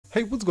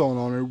Hey, what's going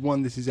on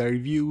everyone? This is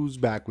iReviews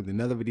back with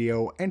another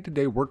video, and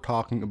today we're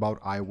talking about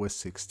iOS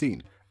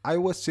 16.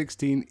 iOS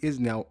 16 is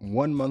now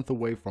 1 month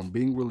away from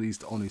being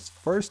released on its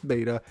first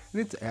beta,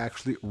 and it's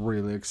actually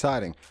really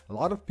exciting. A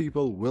lot of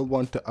people will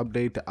want to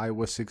update to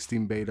iOS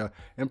 16 beta,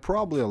 and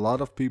probably a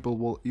lot of people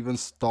will even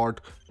start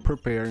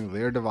preparing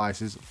their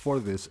devices for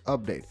this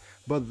update.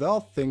 But there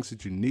are things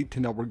that you need to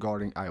know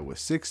regarding iOS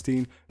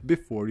 16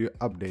 before you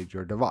update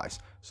your device.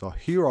 So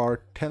here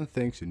are 10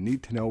 things you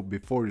need to know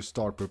before you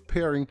start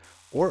preparing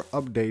or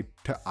update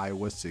to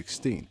iOS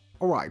 16.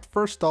 Alright,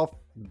 first off,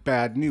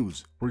 bad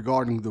news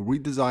regarding the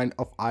redesign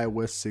of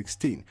iOS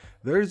 16.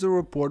 There is a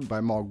report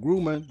by Mark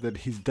Gurman that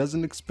he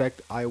doesn't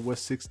expect iOS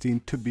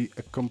 16 to be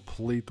a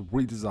complete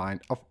redesign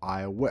of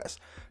iOS.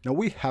 Now,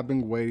 we have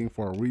been waiting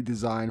for a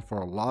redesign for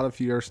a lot of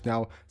years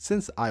now.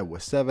 Since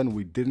iOS 7,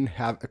 we didn't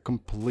have a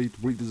complete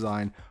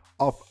redesign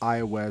of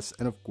iOS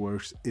and of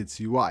course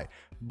its UI.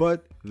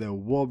 But there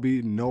will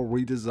be no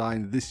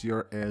redesign this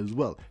year as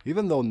well.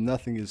 Even though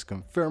nothing is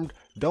confirmed,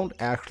 don't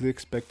actually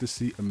expect to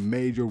see a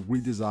major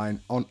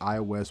redesign on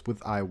iOS with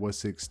iOS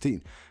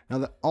 16. Now,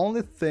 the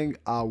only thing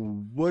I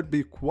would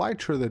be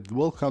quite sure that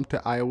will come to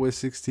iOS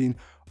 16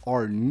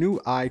 are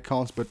new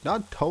icons, but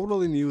not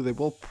totally new. They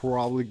will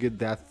probably get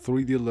that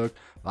 3D look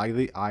like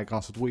the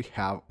icons that we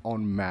have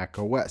on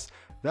macOS.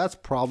 That's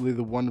probably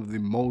one of the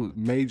most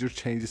major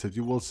changes that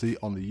you will see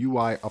on the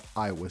UI of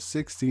iOS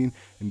 16,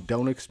 and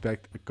don't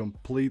expect a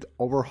complete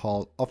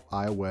overhaul of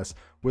iOS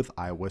with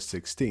iOS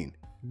 16.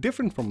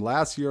 Different from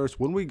last year's,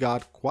 when we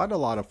got quite a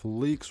lot of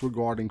leaks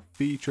regarding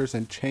features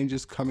and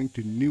changes coming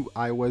to new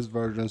iOS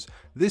versions,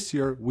 this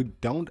year we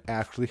don't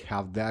actually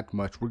have that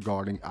much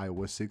regarding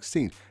iOS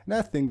 16, and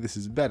I think this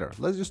is better.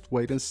 Let's just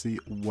wait and see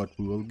what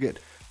we will get.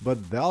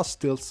 But there are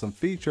still some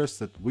features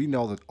that we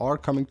know that are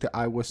coming to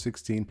iOS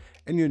 16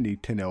 and you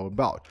need to know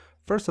about.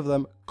 First of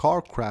them,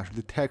 car crash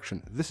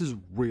detection. This is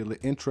really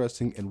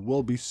interesting and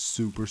will be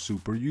super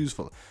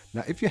useful.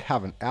 Now, if you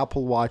have an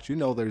Apple Watch, you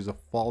know there's a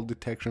fall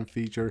detection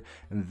feature,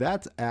 and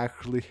that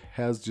actually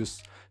has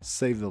just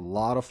saved a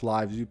lot of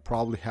lives. You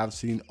probably have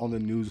seen on the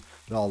news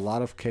there are a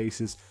lot of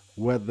cases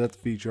where that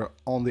feature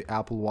on the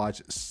Apple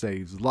Watch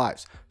saves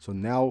lives. So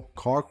now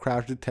car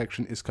crash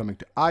detection is coming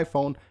to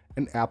iPhone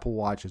and Apple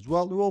Watch as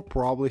well. We will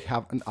probably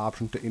have an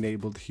option to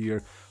enable it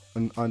here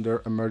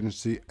under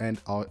emergency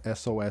and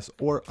SOS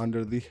or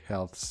under the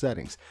health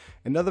settings.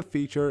 Another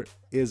feature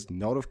is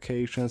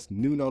notifications.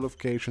 New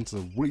notifications, a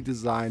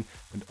redesign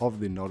and of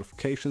the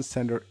notification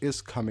center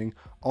is coming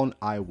on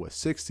iOS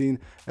 16,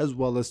 as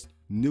well as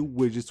new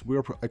widgets.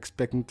 We're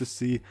expecting to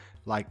see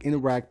like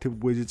interactive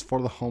widgets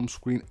for the home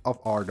screen of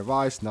our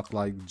device, not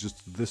like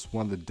just this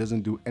one that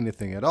doesn't do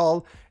anything at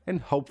all, and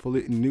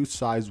hopefully new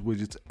size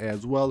widgets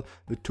as well.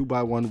 The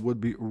 2x1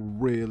 would be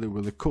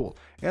really cool.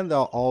 And there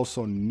are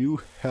also new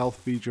health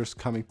features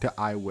coming to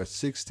iOS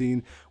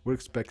 16. We're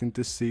expecting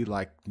to see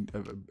like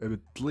at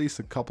least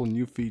a couple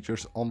new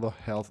features on the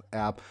health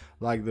app,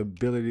 like the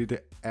ability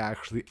to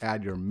actually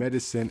add your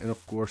medicine and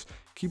of course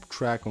keep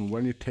track on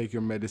when you take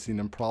your medicine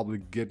and probably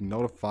get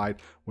notified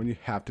when you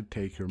have to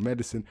take your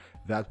medicine.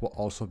 That will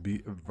also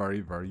be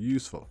very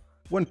useful.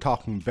 When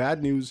talking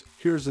bad news,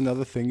 here's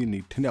another thing you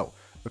need to know.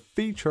 A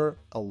feature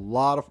a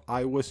lot of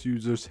iOS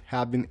users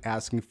have been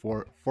asking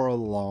for a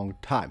long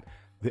time: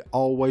 the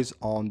always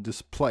on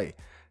display.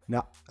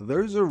 Now,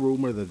 there's a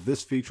rumor that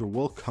this feature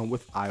will come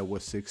with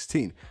iOS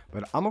 16,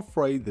 but I'm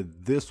afraid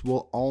that this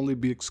will only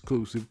be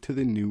exclusive to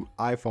the new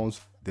iPhones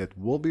that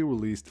will be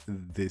released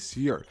this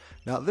year.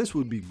 Now, this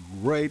would be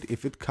great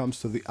if it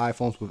comes to the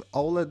iPhones with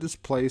OLED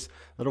displays.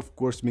 That of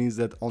course means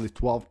that only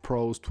 12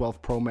 Pros,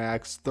 12 Pro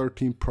Max,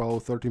 13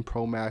 Pro, 13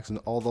 Pro Max and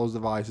all those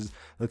devices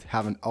that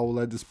have an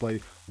OLED display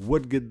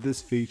would get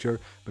this feature,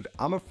 but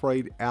I'm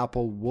afraid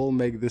Apple will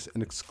make this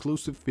an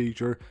exclusive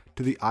feature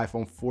to the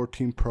iPhone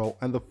 14 Pro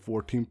and the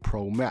 14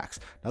 Pro Max.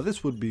 Now,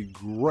 this would be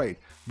great,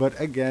 but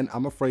again,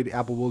 I'm afraid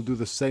Apple will do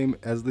the same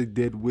as they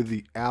did with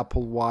the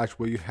Apple Watch,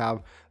 where you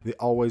have the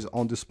always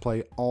on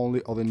display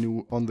only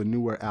on the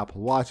newer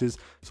Apple Watches.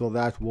 So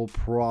that will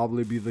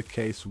probably be the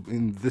case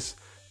in this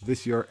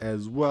year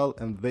as well,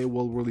 and they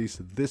will release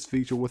this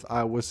feature with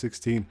iOS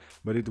 16,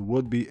 but it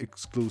would be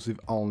exclusive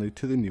only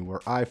to the newer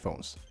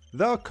iPhones.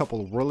 There are a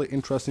couple of really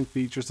interesting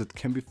features that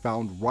can be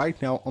found right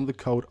now on the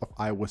code of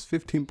iOS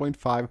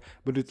 15.5,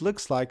 but it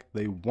looks like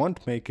they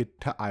won't make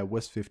it to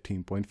iOS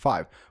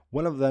 15.5.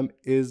 One of them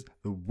is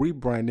the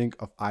rebranding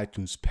of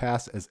iTunes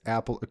Pass as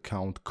Apple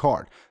Account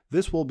Card.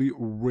 This will be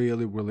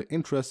really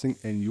interesting,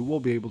 and you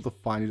will be able to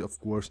find it, of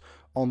course,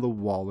 on the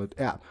Wallet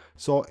app.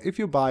 So if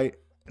you buy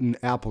an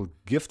Apple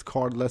gift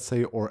card, let's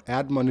say, or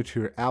add money to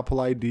your Apple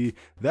ID,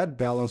 that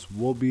balance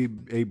will be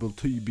able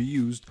to be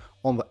used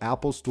on the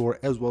Apple Store,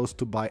 as well as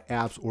to buy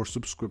apps or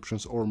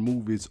subscriptions or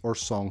movies or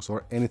songs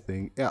or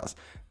anything else.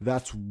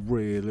 That's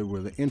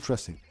really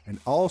interesting. And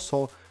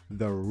also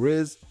there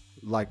is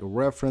like a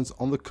reference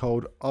on the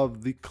code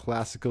of the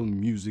classical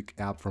music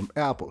app from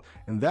Apple,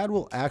 and that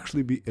will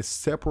actually be a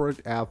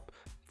separate app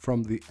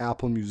from the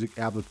Apple Music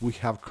app that we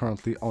have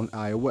currently on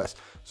iOS.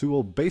 So we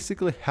will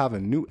basically have a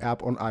new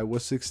app on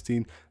iOS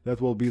 16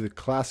 that will be the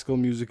classical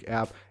music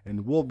app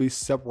and will be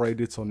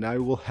separated, so now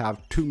you will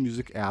have two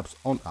music apps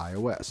on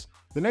iOS.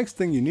 The next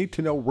thing you need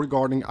to know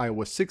regarding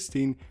iOS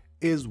 16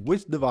 is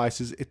which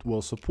devices it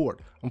will support.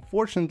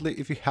 Unfortunately,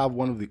 if you have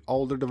one of the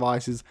older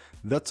devices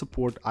that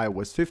support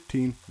iOS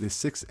 15, the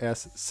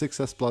 6S,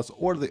 6S Plus,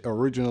 or the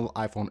original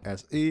iPhone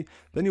SE,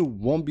 then you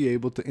won't be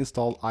able to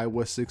install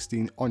iOS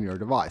 16 on your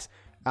device.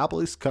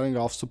 Apple is cutting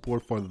off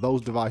support for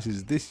those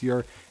devices this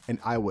year,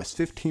 and iOS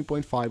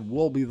 15.5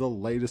 will be the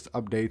latest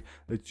update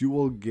that you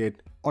will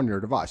get on your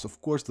device.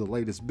 Of course, the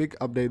latest big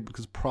update,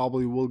 because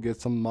probably we'll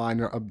get some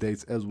minor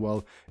updates as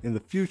well in the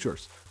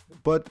futures.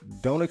 But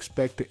don't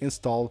expect to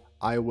install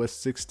iOS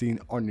 16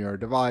 on your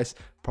device.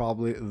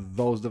 Probably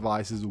those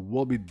devices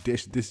will be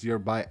dished this year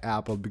by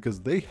Apple because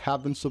they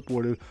have been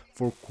supported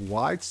for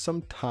quite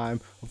some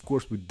time. Of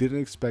course, we didn't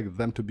expect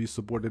them to be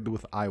supported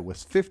with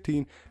iOS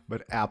 15,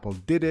 but Apple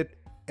did it,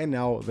 and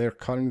now they're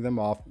cutting them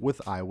off with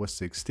iOS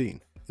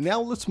 16.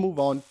 Now let's move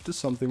on to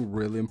something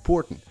really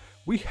important.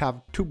 We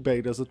have two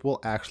betas that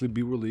will actually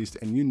be released,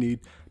 and you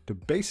need to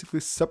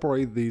basically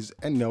separate these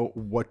and know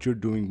what you're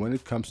doing when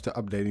it comes to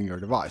updating your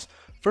device.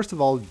 First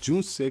of all,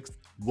 June 6th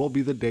will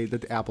be the date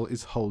that Apple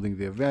is holding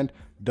the event.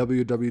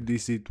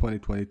 WWDC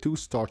 2022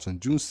 starts on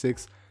June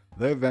 6th.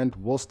 The event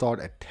will start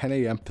at 10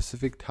 a.m.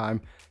 Pacific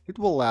time. It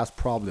will last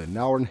probably an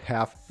hour and a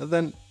half, and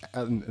then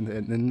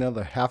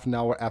another half an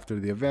hour after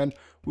the event,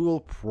 we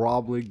will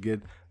probably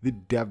get the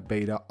dev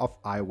beta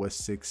of iOS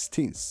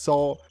 16.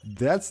 So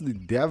that's the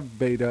dev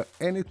beta,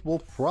 and it will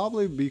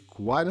probably be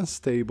quite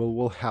unstable,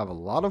 will have a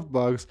lot of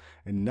bugs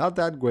and not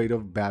that great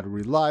of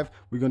battery life.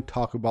 We're going to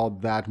talk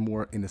about that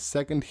more in a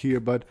second here,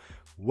 but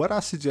what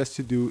I suggest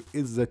you do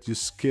is that you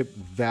skip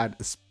that,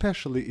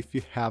 especially if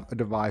you have a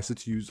device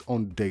that you use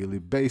on a daily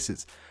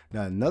basis.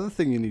 Now, another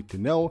thing you need to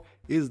know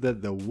is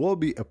that there will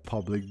be a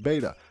public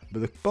beta,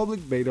 but the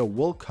public beta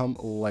will come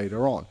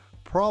later on,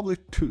 probably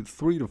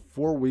 3 to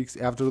 4 weeks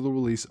after the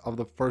release of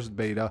the first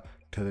beta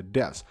to the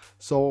devs.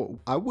 So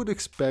I would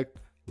expect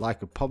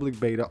like a public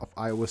beta of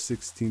iOS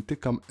 16 to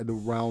come at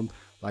around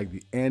like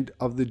the end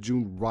of the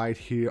June, right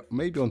here,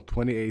 maybe on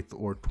 28th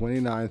or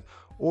 29th,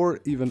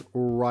 or even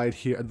right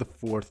here at the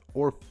 4th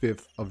or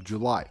 5th of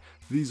July.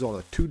 These are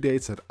the two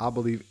dates that I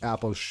believe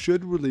Apple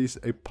should release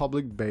a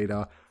public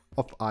beta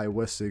of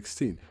iOS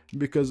 16,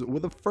 because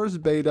with the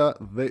first beta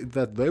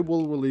that they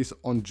will release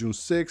on June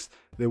 6th,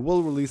 they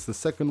will release the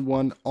second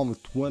one on the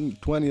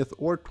 20th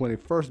or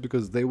 21st,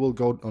 because they will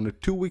go on a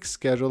 2-week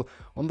schedule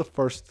on the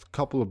first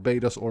couple of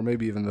betas, or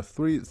maybe even the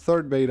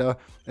third beta,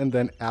 and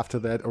then after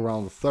that,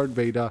 around the third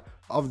beta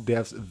of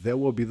devs, there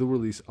will be the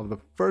release of the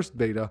first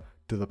beta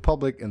to the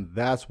public, and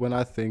that's when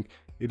I think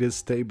it is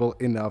stable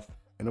enough.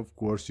 And of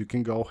course, you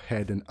can go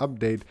ahead and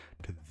update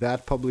to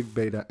that public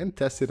beta and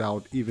test it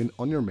out even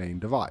on your main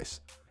device.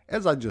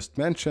 As I just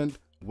mentioned,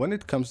 when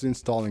it comes to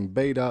installing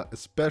beta,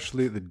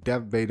 especially the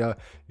dev beta,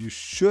 you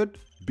should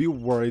be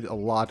worried a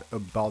lot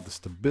about the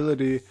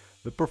stability,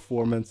 the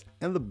performance,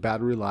 and the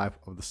battery life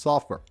of the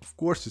software. Of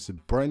course, it's a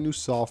brand new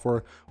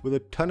software with a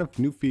ton of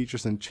new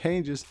features and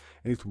changes,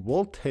 and it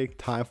will take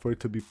time for it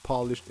to be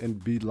polished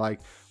and be like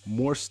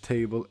more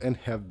stable and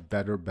have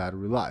better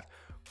battery life.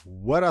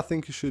 What I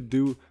think you should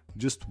do,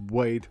 just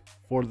wait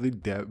for the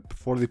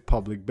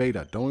public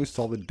beta. Don't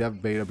install the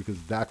dev beta, because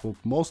that will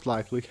most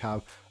likely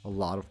have a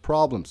lot of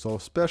problems. So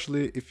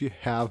especially if you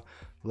have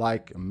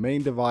like a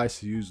main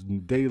device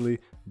used daily,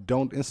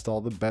 don't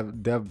install the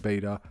dev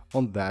beta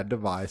on that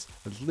device,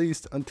 at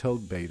least until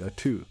beta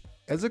 2.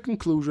 As a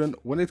conclusion,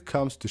 when it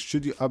comes to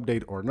should you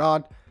update or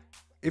not,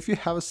 if you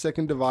have a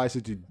second device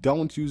that you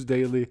don't use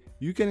daily,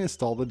 you can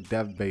install the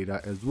dev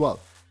beta as well.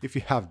 If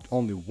you have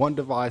only one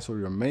device or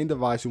your main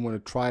device, you want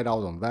to try it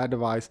out on that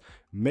device,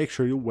 make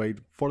sure you wait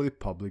for the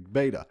public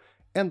beta.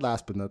 And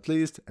last but not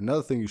least,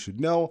 another thing you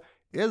should know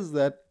is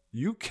that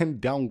you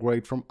can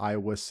downgrade from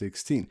iOS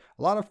 16.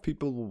 A lot of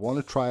people will want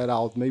to try it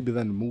out, maybe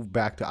then move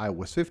back to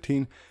iOS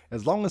 15.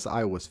 As long as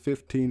iOS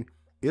 15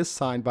 is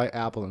signed by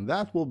Apple, and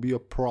that will be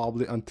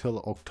probably until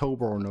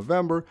October or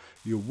November,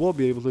 you will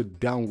be able to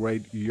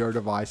downgrade your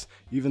device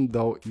even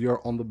though you're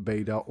on the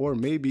beta, or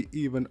maybe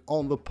even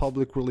on the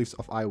public release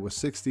of iOS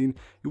 16.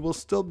 You will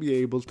still be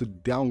able to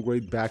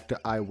downgrade back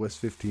to iOS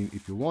 15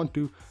 if you want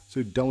to,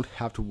 so you don't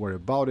have to worry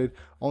about it.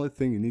 Only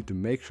thing you need to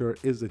make sure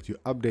is that you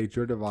update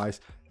your device,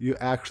 you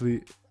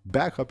actually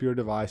back up your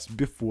device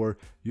before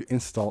you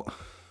install.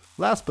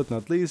 Last but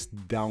not least,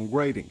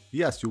 downgrading.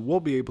 Yes, you will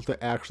be able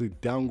to actually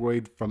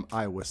downgrade from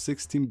iOS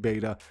 16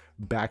 beta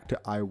back to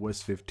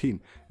iOS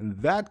 15,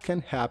 and that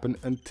can happen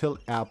until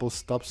Apple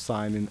stops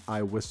signing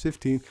iOS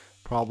 15,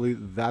 probably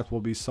that will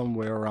be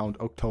somewhere around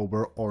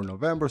October or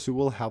November, so you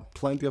will have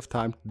plenty of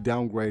time to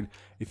downgrade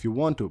if you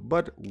want to.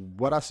 But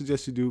what I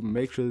suggest you do,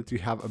 make sure that you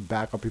have a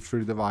backup of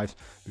your device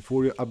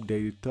before you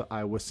update it to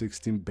iOS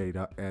 16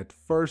 beta at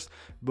first.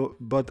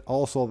 But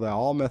also there are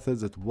all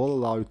methods that will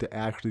allow you to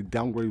actually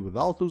downgrade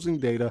without losing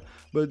data,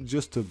 but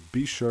just to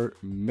be sure,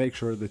 make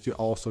sure that you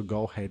also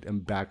go ahead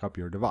and back up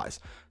your device.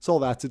 So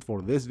that's it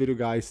for this video,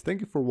 guys. Thank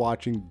you for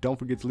watching. Don't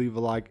forget to leave a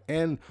like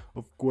and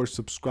of course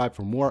subscribe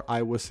for more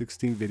iOS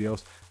 16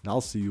 videos, and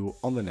I'll see you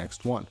on the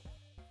next one.